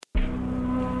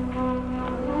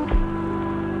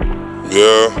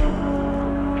Yeah.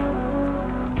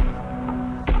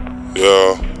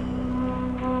 Yeah.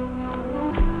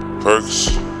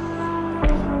 Percocet.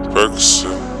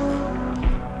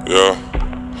 Yeah.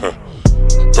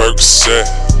 Percocet.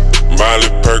 Miley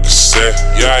Percocet.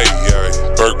 Yeah.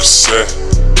 Percocet.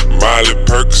 Miley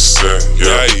Percocet.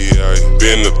 Yeah.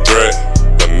 Been a threat.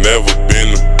 I never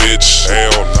been a bitch.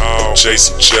 Hell no.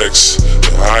 Chasing checks.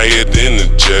 Higher than the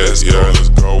jets. Yeah. Let's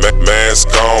go. Mask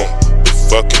on.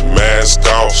 Fucking mask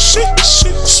off.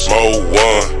 Smoke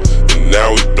one. And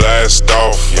now we blast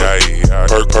off.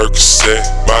 Percocet.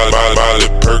 Miley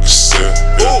Percocet.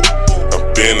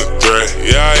 I've been a threat.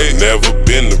 I never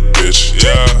been a bitch.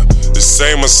 This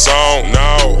ain't my song,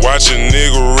 no. Watch a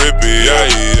nigga rip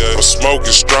it, I'm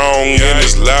smoking strong and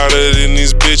it's louder than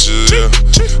these bitches,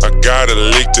 I got a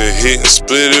lick to hit and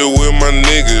split it with my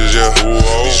niggas,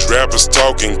 These rappers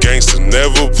talking gangsta,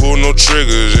 never pull no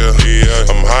triggers,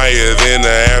 I'm higher than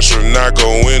an astronaut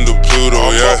going to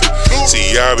Pluto,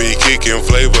 See, I be kicking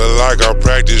flavor like I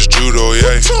practice judo,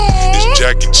 It's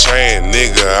Jackie Chan,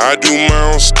 nigga, I do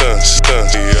my own stunts,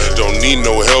 Don't need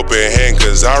no helping hand,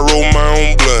 cause I roll my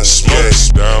own blunts.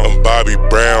 I'm Bobby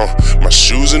Brown, my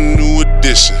shoes a new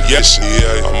addition.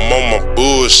 I'm on my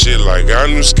bullshit like I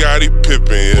knew Scottie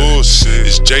Pippen.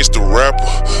 It's Jace the rapper,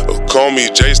 or call me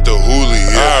Jace the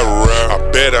hooligan.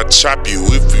 I bet I chop you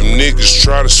if you niggas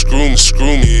try to screw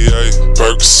me.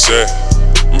 Percocet,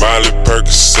 Miley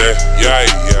Percocet.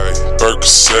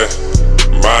 Percocet,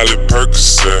 Miley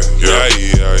Percocet.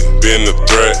 Been a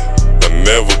threat, I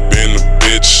never been a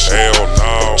bitch. Hell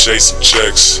no. Chasing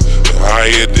checks.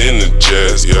 Higher than the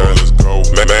jets, let's go.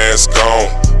 Mask on,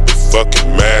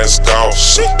 fucking mask off.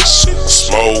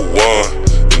 Smoke one,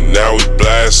 and now we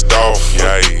blast off.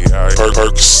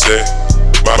 Percocet,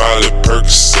 Miley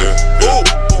Percocet.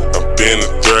 I've been a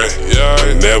threat,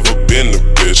 I never been a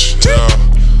bitch.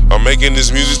 I'm making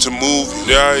this music to move,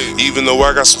 even though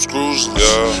I got some screws.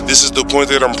 This is the point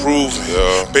that I'm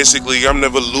proving. Basically, I'm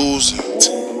never losing.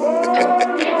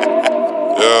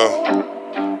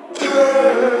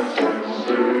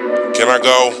 Can I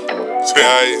go?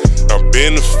 I've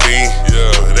been a fiend,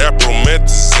 that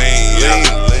promethazine,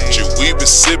 We been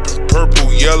sipping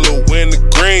purple, yellow, and the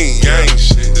green,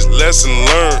 This lesson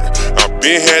learned, I've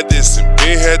been had this and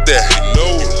been had that,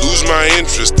 You lose my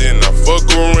interest, then I fuck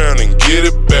around and get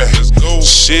it back.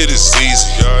 Shit is easy,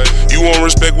 You want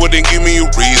respect, well then give me a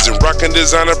reason. Rockin'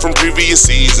 designer from previous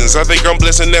seasons, I think I'm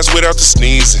blessed and that's without the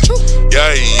sneezing.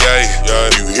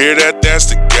 You hear that? That's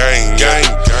the game,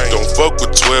 Don't fuck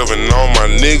with 12 and all my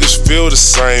niggas feel the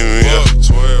same,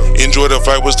 Enjoy the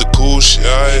fight was the cool shit.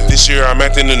 This year I'm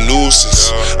acting a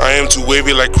nuisance. I am too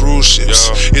wavy like cruise ships.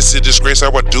 It's a disgrace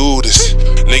how I do this.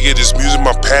 Nigga, this music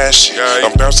my passion.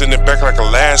 I'm bouncing it back like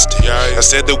elastic. I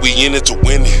said that we in it to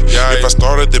win it. If I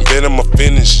started, then bet I'ma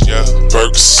finish.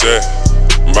 Percocet,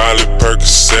 Miley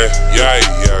Percocet.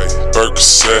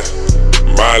 Percocet,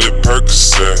 Miley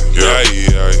Percocet.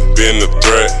 Been a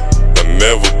threat, I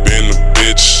never been a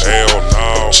bitch. Hell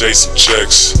no. Chasing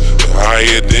checks,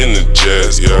 higher than the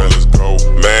jets. Let's go.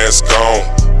 Mask on,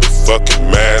 fucking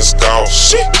mask off.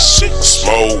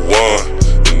 Smoke one,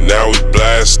 and now we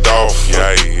blast off.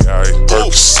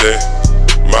 Percocet,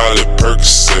 Miley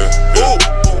Percocet.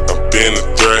 I've been a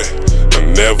threat, I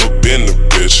never been a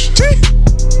bitch.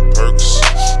 Perks,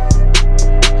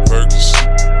 Perks,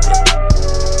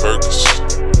 Perks,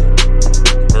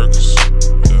 Perks,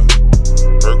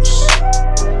 Perks,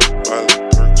 Miley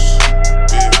Perks,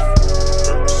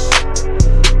 Perks,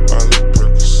 Miley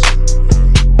Perks,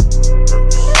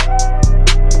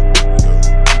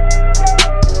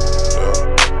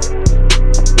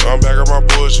 I'm back on my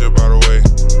bullshit, by the way.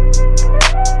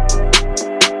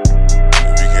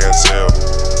 If you can't tell.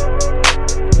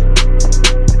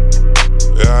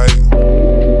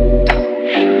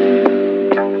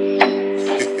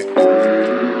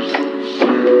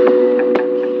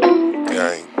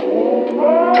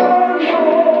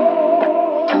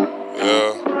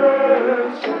 Yeah.